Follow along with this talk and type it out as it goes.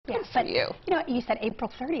for you. You know, you said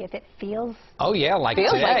April 30th. It feels... Oh, yeah, like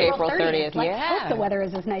feels today. like April 30th, Let's yeah. hope the weather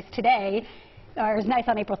is as nice today, or as nice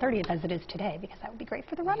on April 30th as it is today, because that would be great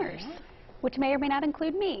for the runners. Which may or may not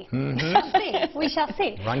include me. We'll see. We shall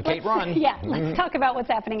see. Run, Kate, run. Yeah, let's talk about what's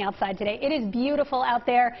happening outside today. It is beautiful out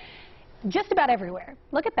there. Just about everywhere.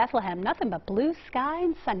 Look at Bethlehem. Nothing but blue sky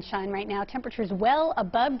and sunshine right now. Temperatures well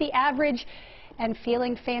above the average and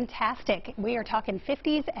feeling fantastic. We are talking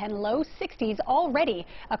 50s and low 60s already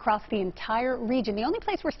across the entire region. The only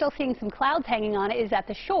place we're still seeing some clouds hanging on is at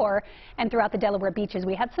the shore and throughout the Delaware beaches.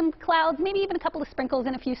 We had some clouds, maybe even a couple of sprinkles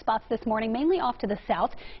in a few spots this morning, mainly off to the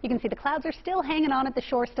south. You can see the clouds are still hanging on at the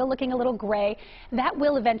shore, still looking a little gray. That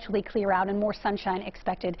will eventually clear out and more sunshine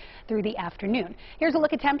expected through the afternoon. Here's a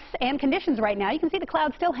look at temps and conditions right now. You can see the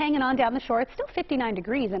clouds still hanging on down the shore. It's still 59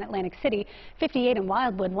 degrees in Atlantic City, 58 in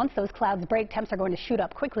Wildwood. Once those clouds break, temps are going to shoot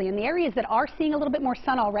up quickly. In the areas that are seeing a little bit more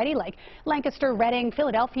sun already, like Lancaster, Reading,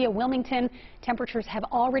 Philadelphia, Wilmington, temperatures have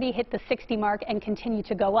already hit the 60 mark and continue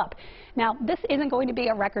to go up. Now, this isn't going to be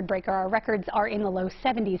a record breaker. Our records are in the low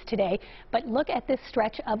 70s today, but look at this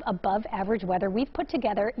stretch of above average weather we've put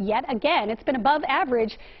together yet again. It's been above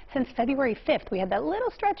average since February 5th. We had that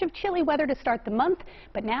little stretch of chilly weather to start the month,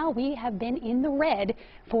 but now we have been in the red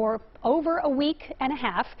for over a week and a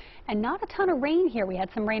half, and not a ton of rain here. We had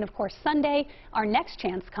some rain, of course, Sunday. Our next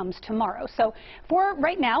chance comes tomorrow. So for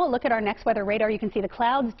right now, a look at our next weather radar. You can see the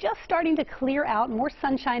clouds just starting to clear out, more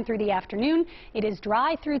sunshine through the afternoon. It is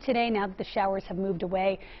dry through today now that the showers have moved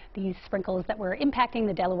away. These sprinkles that were impacting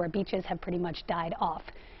the Delaware beaches have pretty much died off.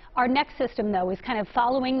 Our next system, though, is kind of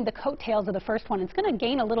following the coattails of the first one. It's going to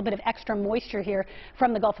gain a little bit of extra moisture here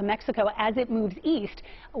from the Gulf of Mexico as it moves east.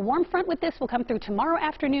 A warm front with this will come through tomorrow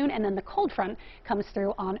afternoon, and then the cold front comes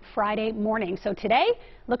through on Friday morning. So today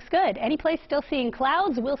looks good. Any place still seeing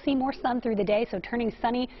clouds, we'll see more sun through the day, so turning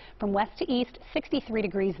sunny from west to east, 63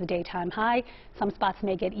 degrees the daytime high. Some spots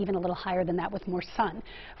may get even a little higher than that with more sun.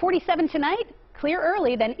 47 tonight, clear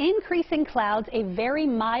early, then increasing clouds, a very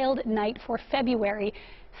mild night for February.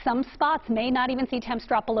 Some spots may not even see temps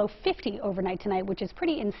drop below 50 overnight tonight, which is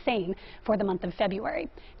pretty insane for the month of February.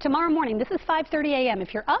 Tomorrow morning, this is 5:30 a.m.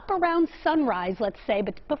 If you're up around sunrise, let's say,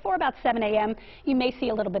 but before about 7 a.m., you may see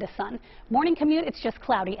a little bit of sun. Morning commute, it's just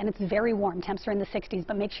cloudy, and it's very warm. Temps are in the 60s,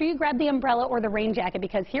 but make sure you grab the umbrella or the rain jacket,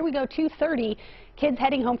 because here we go, 2:30. Kids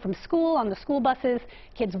heading home from school on the school buses,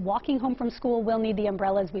 kids walking home from school will need the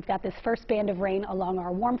umbrellas. We've got this first band of rain along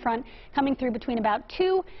our warm front coming through between about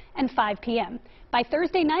 2 and 5 p.m. By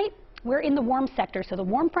Thursday night, we're in the warm sector, so the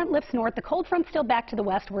warm front lifts north, the cold front's still back to the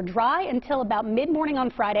west. We're dry until about mid-morning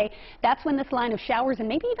on Friday. That's when this line of showers and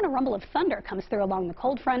maybe even a rumble of thunder comes through along the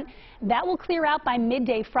cold front. That will clear out by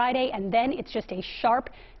midday Friday, and then it's just a sharp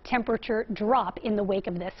temperature drop in the wake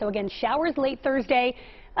of this. So again, showers late Thursday,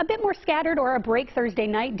 a bit more scattered or a break Thursday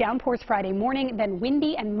night, downpours Friday morning, then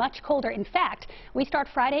windy and much colder. In fact, we start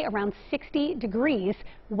Friday around 60 degrees,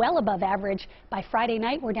 well above average. By Friday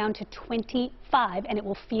night, we're down to 25, and it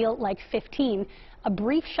will feel like 15. A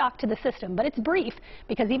brief shock to the system, but it's brief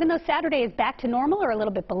because even though Saturday is back to normal or a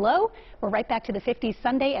little bit below, we're right back to the 50s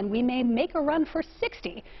Sunday, and we may make a run for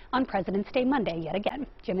 60 on President's Day Monday yet again.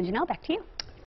 Jim and Janelle, back to you.